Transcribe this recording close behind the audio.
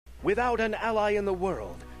Without an ally in the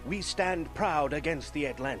world, we stand proud against the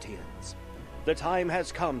Atlanteans. The time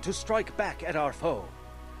has come to strike back at our foe.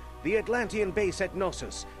 The Atlantean base at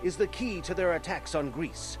Knossos is the key to their attacks on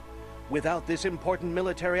Greece. Without this important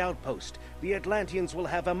military outpost, the Atlanteans will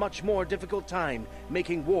have a much more difficult time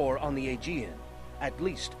making war on the Aegean, at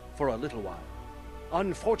least for a little while.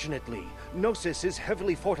 Unfortunately, Knossos is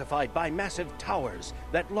heavily fortified by massive towers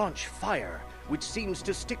that launch fire, which seems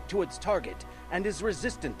to stick to its target and is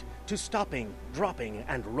resistant to stopping, dropping,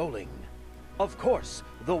 and rolling. Of course,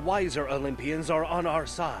 the wiser Olympians are on our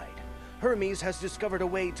side. Hermes has discovered a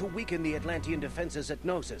way to weaken the Atlantean defenses at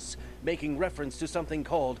Knossos, making reference to something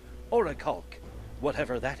called Orichalc,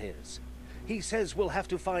 whatever that is. He says we'll have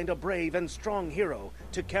to find a brave and strong hero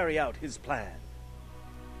to carry out his plan.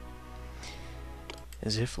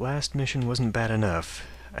 As if last mission wasn't bad enough,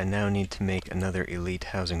 I now need to make another elite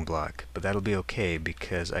housing block, but that'll be okay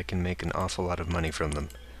because I can make an awful lot of money from them.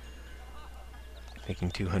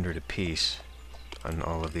 Making 200 apiece on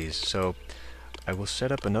all of these, so I will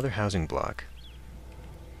set up another housing block.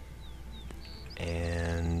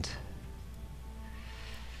 And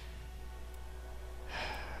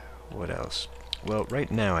what else? Well, right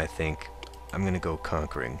now I think I'm gonna go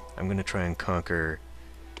conquering. I'm gonna try and conquer...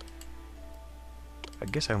 I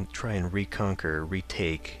guess I'll try and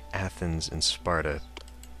retake Athens and Sparta,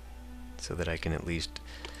 so that I can at least...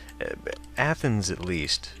 Athens at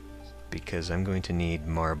least, because I'm going to need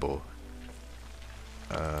marble.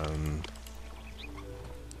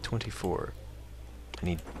 24. I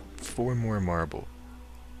need 4 more marble.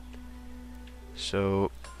 So,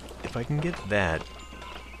 if I can get that...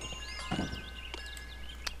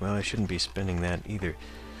 Well, I shouldn't be spending that either.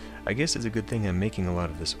 I guess it's a good thing I'm making a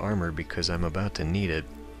lot of this armor because I'm about to need it.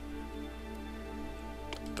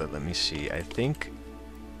 But let me see, I think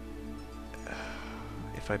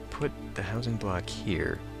if I put the housing block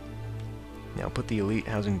here, now I'll put the elite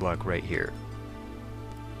housing block right here,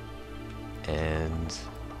 and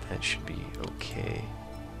that should be okay,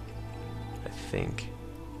 I think.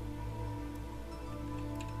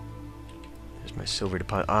 There's my silver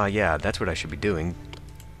deposit. Ah, yeah, that's what I should be doing.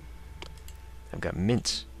 I've got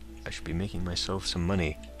mints. I should be making myself some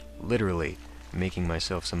money. Literally making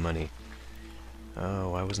myself some money. Oh,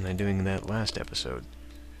 why wasn't I doing that last episode?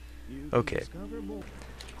 Okay.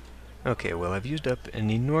 Okay, well, I've used up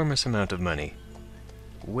an enormous amount of money.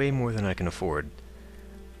 Way more than I can afford.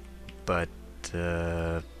 But,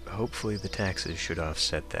 hopefully the taxes should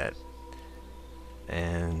offset that.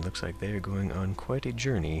 And looks like they're going on quite a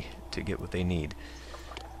journey to get what they need.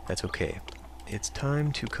 That's okay. It's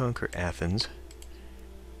time to conquer Athens.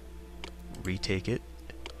 Retake it.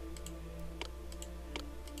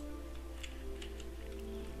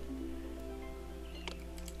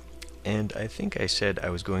 And I think I said I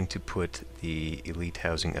was going to put the elite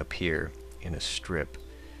housing up here in a strip,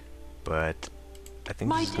 but I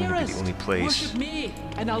think this is going to be the only place...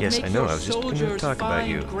 Yes, I know, I was just going to talk about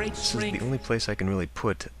you. This is the only place I can really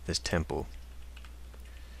put this temple.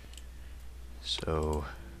 So,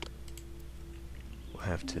 we'll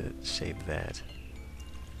have to save that.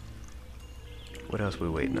 What else are we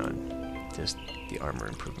waiting on? Just the armor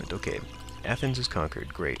improvement. Okay, Athens is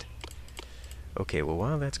conquered. Great. Okay, well,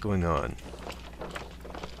 while that's going on,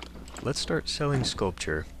 let's start selling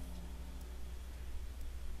sculpture.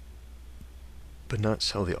 But not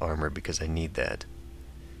sell the armor because I need that.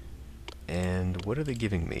 And what are they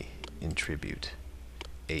giving me in tribute?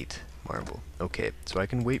 8 marble. Okay, so I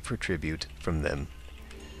can wait for tribute from them.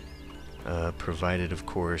 Provided, of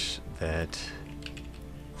course, that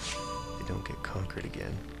they don't get conquered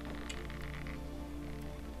again.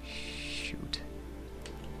 Shoot.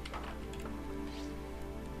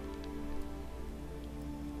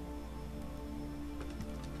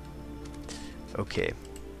 Okay,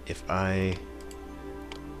 if I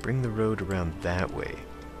bring the road around that way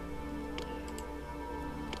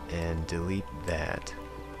and delete that,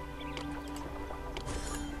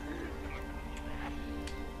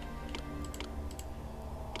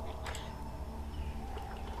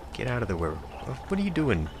 get out of the way. What are you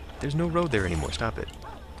doing? There's no road there anymore. Stop it.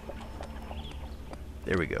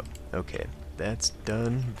 There we go. Okay, that's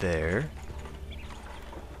done there.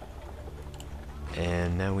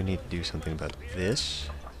 And now we need to do something about this.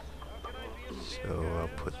 So I'll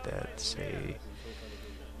put that, say...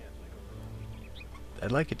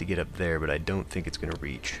 I'd like it to get up there, but I don't think it's going to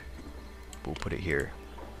reach. We'll put it here.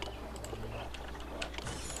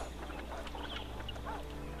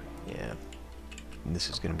 Yeah. And this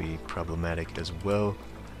is going to be problematic as well.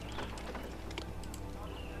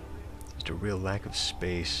 Just a real lack of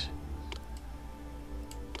space.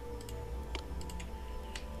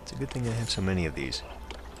 It's a good thing I have so many of these.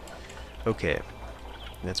 Okay.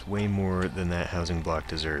 That's way more than that housing block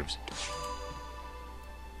deserves.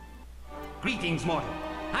 Greetings, mortal.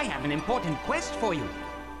 I have an important quest for you.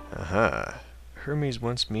 Aha. Hermes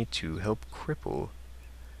wants me to help cripple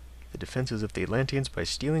the defenses of the Atlanteans by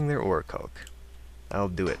stealing their orichalk. I'll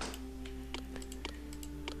do it.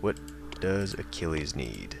 What does Achilles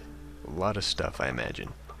need? A lot of stuff, I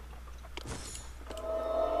imagine.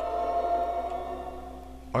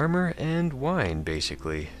 Armor and wine,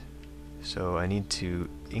 basically. So I need to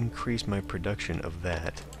increase my production of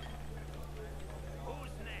that.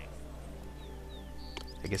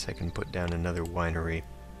 I guess I can put down another winery.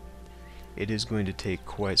 It is going to take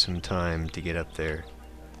quite some time to get up there.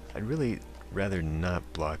 I'd really rather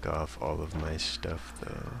not block off all of my stuff,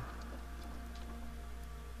 though.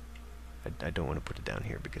 I don't want to put it down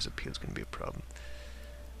here because appeal's going to be a problem.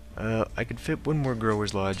 I could fit one more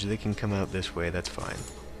grower's lodge. They can come out this way. That's fine.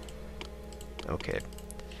 Okay.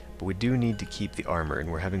 But we do need to keep the armor,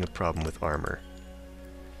 and we're having a problem with armor.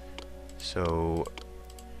 So...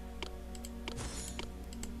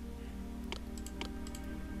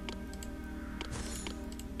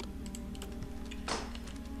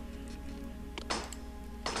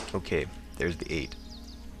 okay, there's the 8.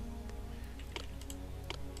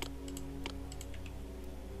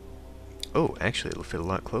 Oh, actually, it'll fit a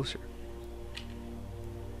lot closer.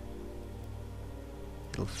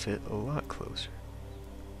 It'll fit a lot closer.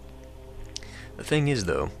 The thing is,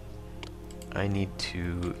 though, I need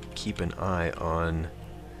to keep an eye on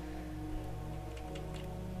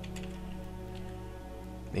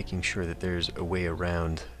making sure that there's a way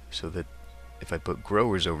around so that if I put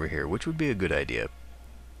growers over here, which would be a good idea,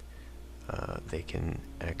 they can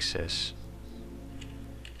access...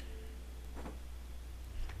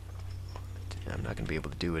 I'm not going to be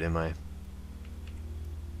able to do it, am I?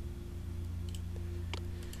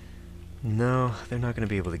 No, they're not going to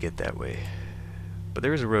be able to get that way. But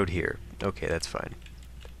there is a road here. Okay, that's fine.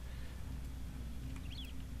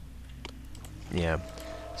 Yeah.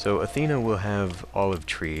 So Athena will have olive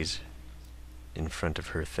trees in front of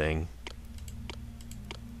her thing,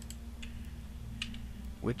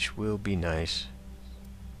 which will be nice.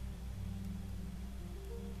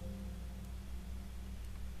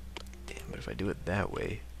 Damn, but if I do it that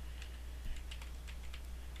way...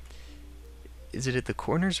 Is it at the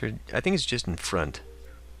corners, or... I think it's just in front.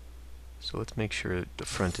 So let's make sure the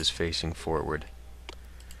front is facing forward.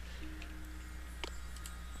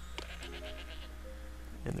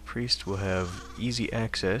 And the priest will have easy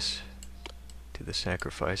access to the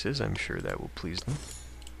sacrifices. I'm sure that will please them.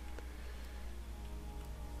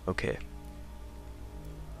 Okay.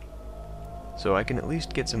 So I can at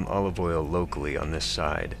least get some olive oil locally on this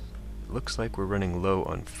side. It looks like we're running low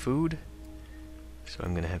on food, so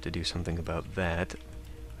I'm going to have to do something about that.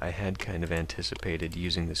 I had kind of anticipated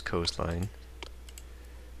using this coastline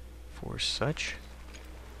for such.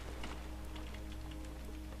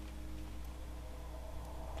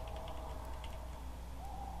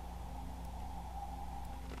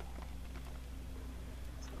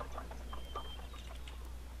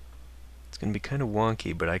 It's going to be kind of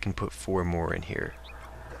wonky, but I can put 4 more in here.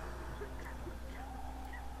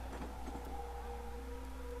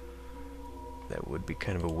 That would be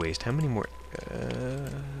kind of a waste. How many more?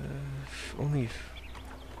 Only...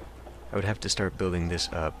 I would have to start building this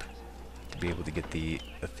up to be able to get the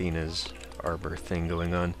Athena's arbor thing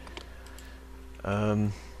going on.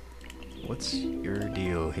 What's your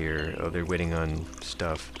deal here? Oh, they're waiting on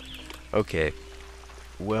stuff. Okay.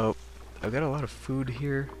 Well, I've got a lot of food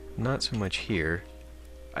here. Not so much here.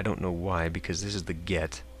 I don't know why, because this is the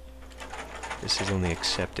get. This is only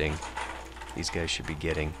accepting. These guys should be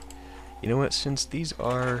getting. You know what? Since these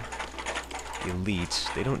are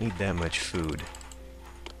elites, they don't need that much food.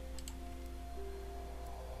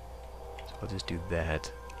 So I'll just do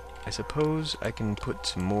that. I suppose I can put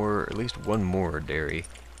some more, at least one more dairy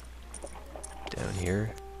down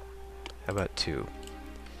here. How about 2?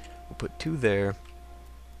 We'll put 2 there,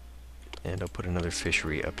 and I'll put another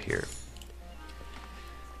fishery up here.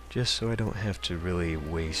 Just so I don't have to really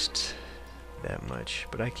waste that much.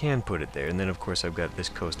 But I can put it there, and then of course I've got this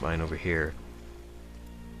coastline over here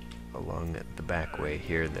along the back way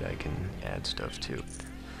here that I can add stuff to.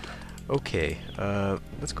 Okay,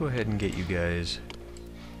 let's go ahead and get you guys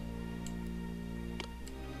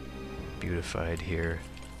beautified here.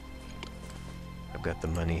 I've got the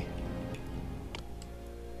money.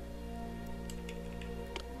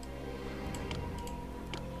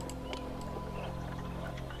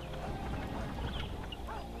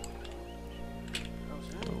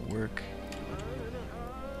 It'll work.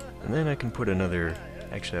 And then I can put another...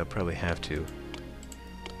 Actually, I'll probably have to.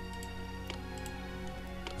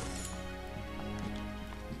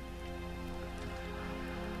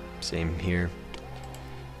 Same here.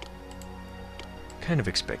 Kind of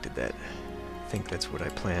expected that. I think that's what I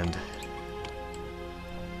planned.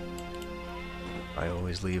 I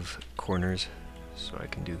always leave corners, so I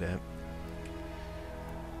can do that.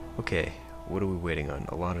 Okay, what are we waiting on?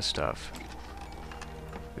 A lot of stuff.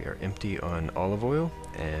 We are empty on olive oil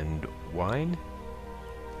and wine.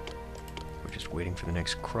 We're just waiting for the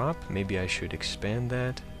next crop. Maybe I should expand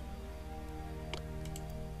that.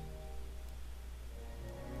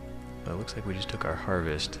 Well, it looks like we just took our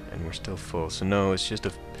harvest and we're still full. So no, it's just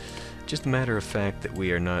a matter of fact that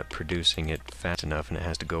we are not producing it fast enough, and it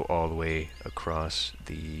has to go all the way across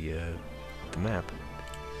the map.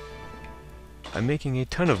 I'm making a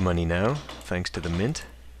ton of money now, thanks to the mint.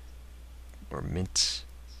 Or mints.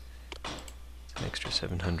 It's an extra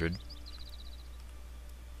 700.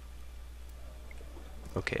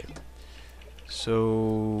 Okay.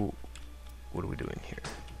 So, what are we doing here?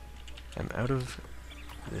 I'm out of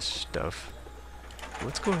this stuff.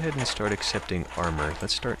 Let's go ahead and start accepting armor.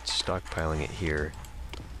 Let's start stockpiling it here.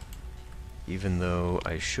 Even though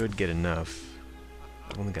I should get enough.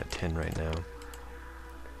 I've only got 10 right now.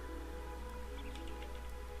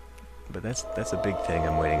 But that's a big thing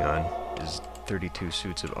I'm waiting on, is 32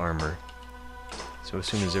 suits of armor. So as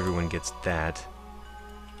soon as everyone gets that,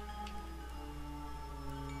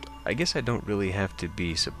 I guess I don't really have to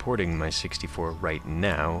be supporting my 64 right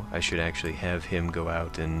now. I should actually have him go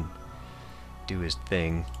out and do his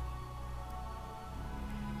thing.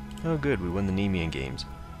 Oh good, we won the Nemean games.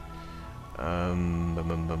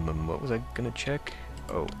 What was I gonna check?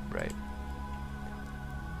 Oh, right.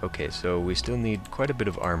 Okay, so we still need quite a bit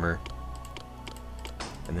of armor.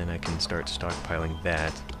 And then I can start stockpiling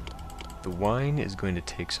that. The wine is going to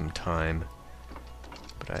take some time,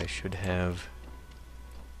 but I should have...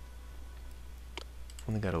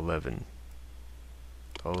 only got 11.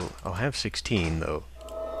 I'll have 16 though,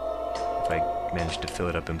 if I manage to fill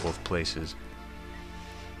it up in both places.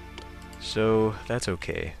 So that's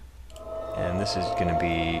okay. And this is gonna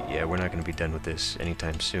be... yeah, we're not gonna be done with this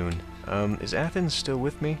anytime soon. Is Athens still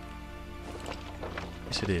with me?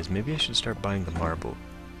 Yes it is. Maybe I should start buying the marble.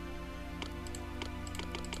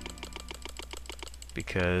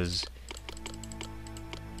 Because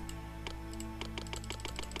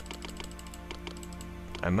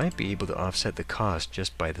I might be able to offset the cost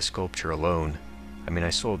just by the sculpture alone. I mean, I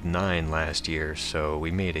sold 9 last year, so we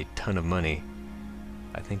made a ton of money.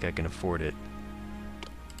 I think I can afford it.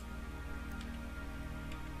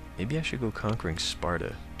 Maybe I should go conquering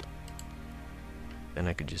Sparta. Then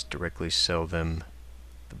I could just directly sell them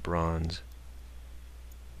the bronze.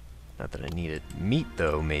 Not that I need it. Meat,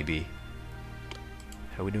 though, maybe.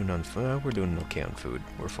 How are we doing on food? We're doing okay on food.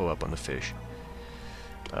 We're full up on the fish.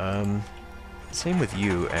 Same with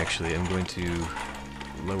you, actually. I'm going to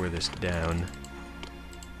lower this down.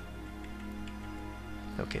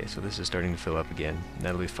 Okay, so this is starting to fill up again.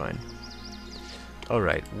 That'll be fine.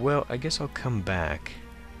 Alright, well, I guess I'll come back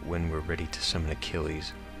when we're ready to summon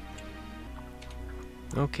Achilles.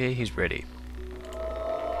 Okay, he's ready.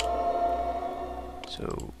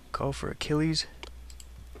 So, call for Achilles.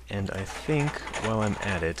 And I think, while I'm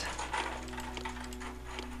at it,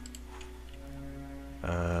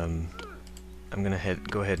 I'm gonna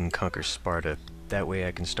go ahead and conquer Sparta. That way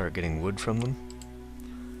I can start getting wood from them.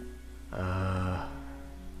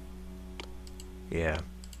 Yeah.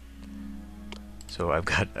 So I've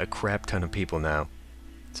got a crap ton of people now.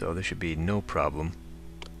 So there should be no problem.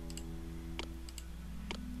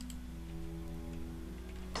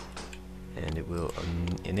 And it will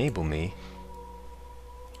enable me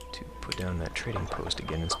to put down that trading post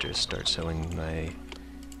again and just start selling my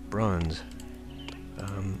bronze.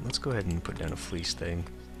 Let's go ahead and put down a fleece thing.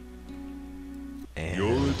 And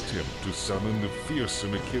your attempt to summon the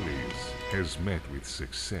fearsome Achilles has met with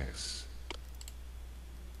success.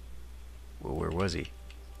 well, where was he?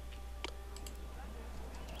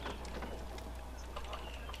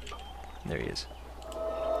 There he is.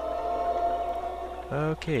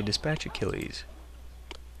 Okay, dispatch Achilles.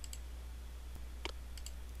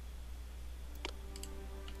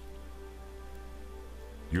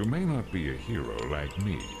 You may not be a hero like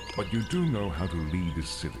me, but you do know how to lead a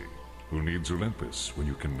city. Who needs Olympus when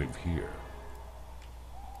you can live here?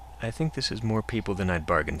 I think this is more people than I'd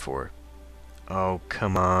bargained for. Oh,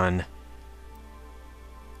 come on.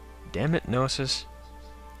 Damn it, Knossos.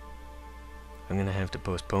 I'm gonna have to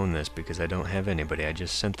postpone this because I don't have anybody. I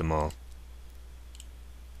just sent them all.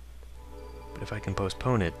 But if I can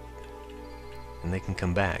postpone it, then they can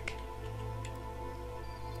come back.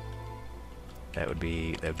 That would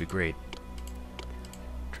be great.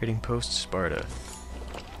 Trading post Sparta.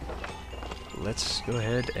 Let's go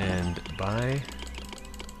ahead and buy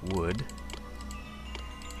wood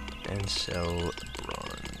and sell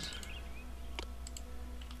bronze.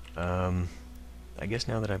 I guess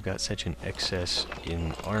now that I've got such an excess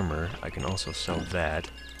in armor, I can also sell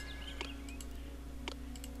that.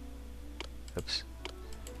 Oops.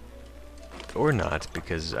 Or not,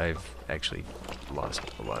 because I've actually lost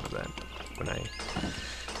a lot of that when I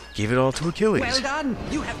gave it all to Achilles. Well done!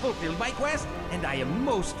 You have fulfilled my quest, and I am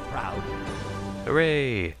most proud.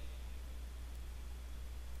 Hooray!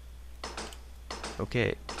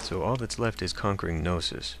 Okay, so all that's left is conquering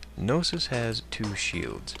Knossos. Knossos has 2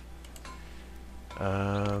 shields.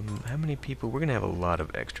 How many people? We're gonna have a lot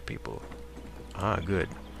of extra people. Ah, good.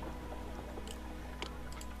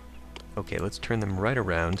 Okay, let's turn them right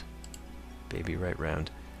around. Baby, right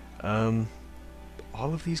round. All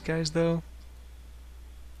of these guys, though?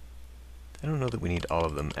 I don't know that we need all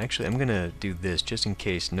of them. Actually, I'm gonna do this just in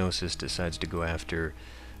case Knossos decides to go after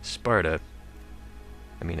Sparta.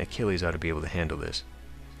 I mean, Achilles ought to be able to handle this.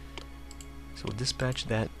 So we'll dispatch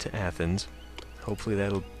that to Athens. Hopefully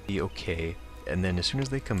that'll be okay. And then as soon as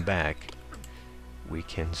they come back, we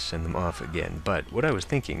can send them off again. But what I was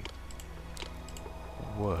thinking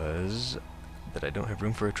was that I don't have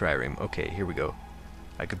room for a trireme. Okay, here we go.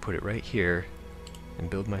 I could put it right here and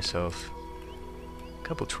build myself a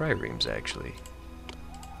couple triremes, actually.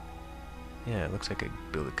 Yeah, it looks like I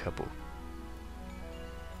could build a couple.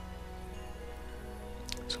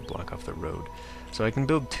 So block off the road. So I can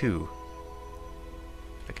build 2.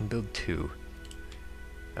 I can build 2.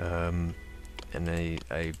 And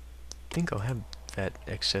I think I'll have that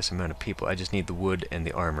excess amount of people. I just need the wood and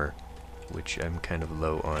the armor, which I'm kind of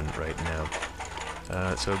low on right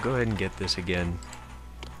now. So go ahead and get this again.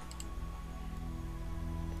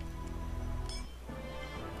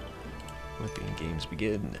 Olympian Games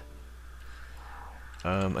begin.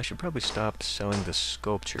 I should probably stop selling the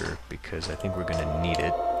sculpture because I think we're gonna need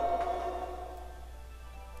it.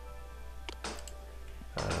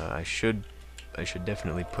 I should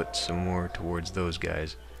definitely put some more towards those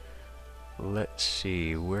guys. Let's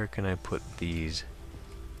see, where can I put these?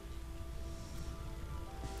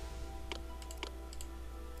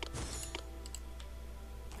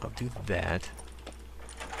 I'll do that.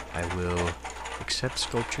 I will accept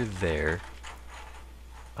sculpture there.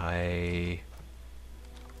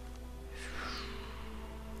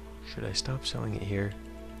 Should I stop selling it here?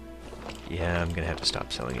 Yeah, I'm gonna have to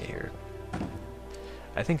stop selling it here.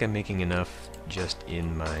 I think I'm making enough just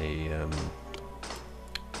in my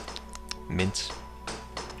mints.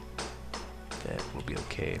 That will be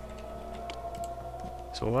okay.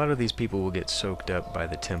 So a lot of these people will get soaked up by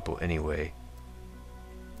the temple anyway.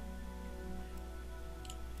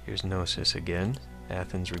 Here's Knossos again.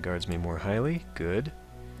 Athens regards me more highly. Good.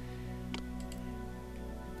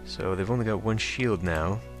 So they've only got 1 shield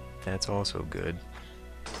now. That's also good.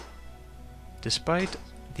 Despite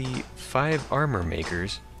the 5 armor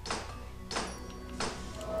makers...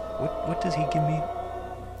 What does he give me?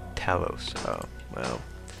 Talos. Oh, well.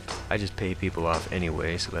 I just pay people off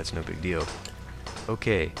anyway, so that's no big deal.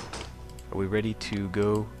 Okay. Are we ready to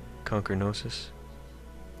go conquer Knossos?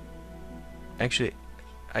 Actually,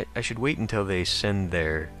 I should wait until they send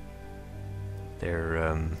their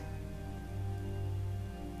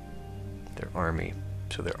army.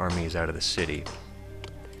 So their army is out of the city.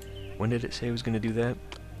 When did it say it was going to do that?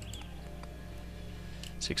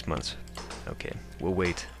 6 months. Okay, we'll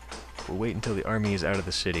wait. We'll wait until the army is out of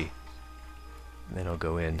the city. And then I'll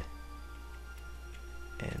go in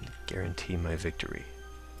and guarantee my victory.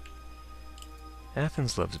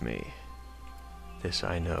 Athens loves me. This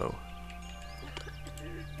I know.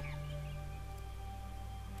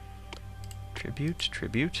 Tribute,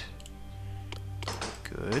 tribute.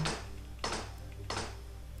 Good.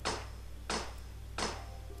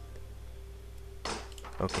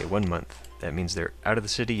 Okay, 1 month. That means they're out of the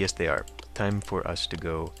city? Yes, they are. Time for us to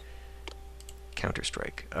go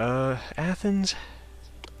counter-strike. Athens?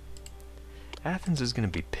 Athens is gonna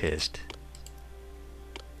be pissed.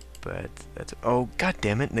 But that's... Oh, god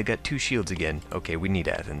damn it, they got 2 shields again. Okay, we need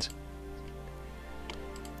Athens.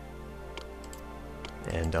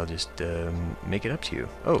 And I'll just make it up to you.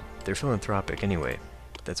 Oh, they're philanthropic anyway.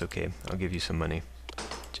 That's okay. I'll give you some money.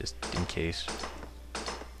 Just in case.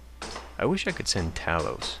 I wish I could send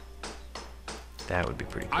Talos. That would be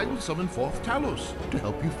pretty cool. I will summon forth Talos to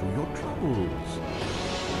help you through your troubles.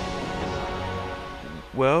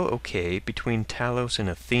 Well, okay, between Talos and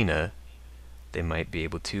Athena, they might be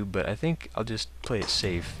able to, but I think I'll just play it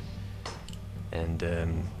safe and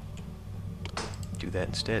do that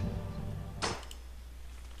instead.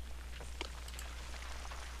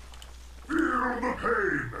 Feel the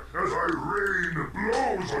pain as I rain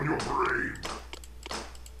blows on your brain.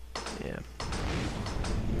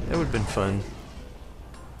 have been fun,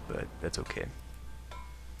 but that's okay.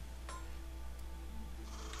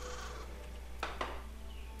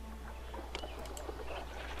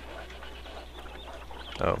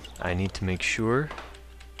 Oh, I need to make sure.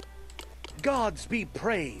 Gods be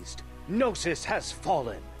praised! Knossos has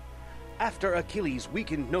fallen! After Achilles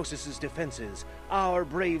weakened Knossos' defenses, our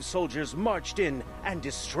brave soldiers marched in and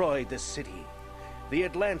destroyed the city. The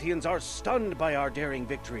Atlanteans are stunned by our daring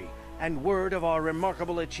victory, and word of our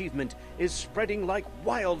remarkable achievement is spreading like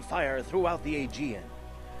wildfire throughout the Aegean.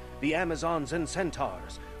 The Amazons and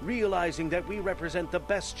Centaurs, realizing that we represent the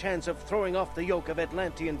best chance of throwing off the yoke of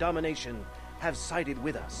Atlantean domination, have sided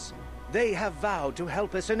with us. They have vowed to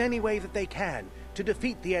help us in any way that they can to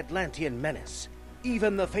defeat the Atlantean menace.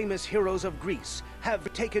 Even the famous heroes of Greece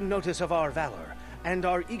have taken notice of our valor and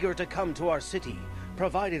are eager to come to our city,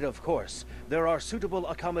 provided, of course, there are suitable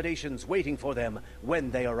accommodations waiting for them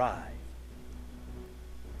when they arrive.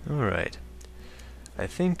 Alright. I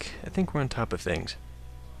think we're on top of things.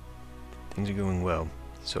 Things are going well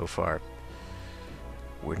so far.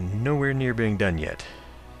 We're nowhere near being done yet.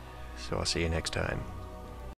 So I'll see you next time.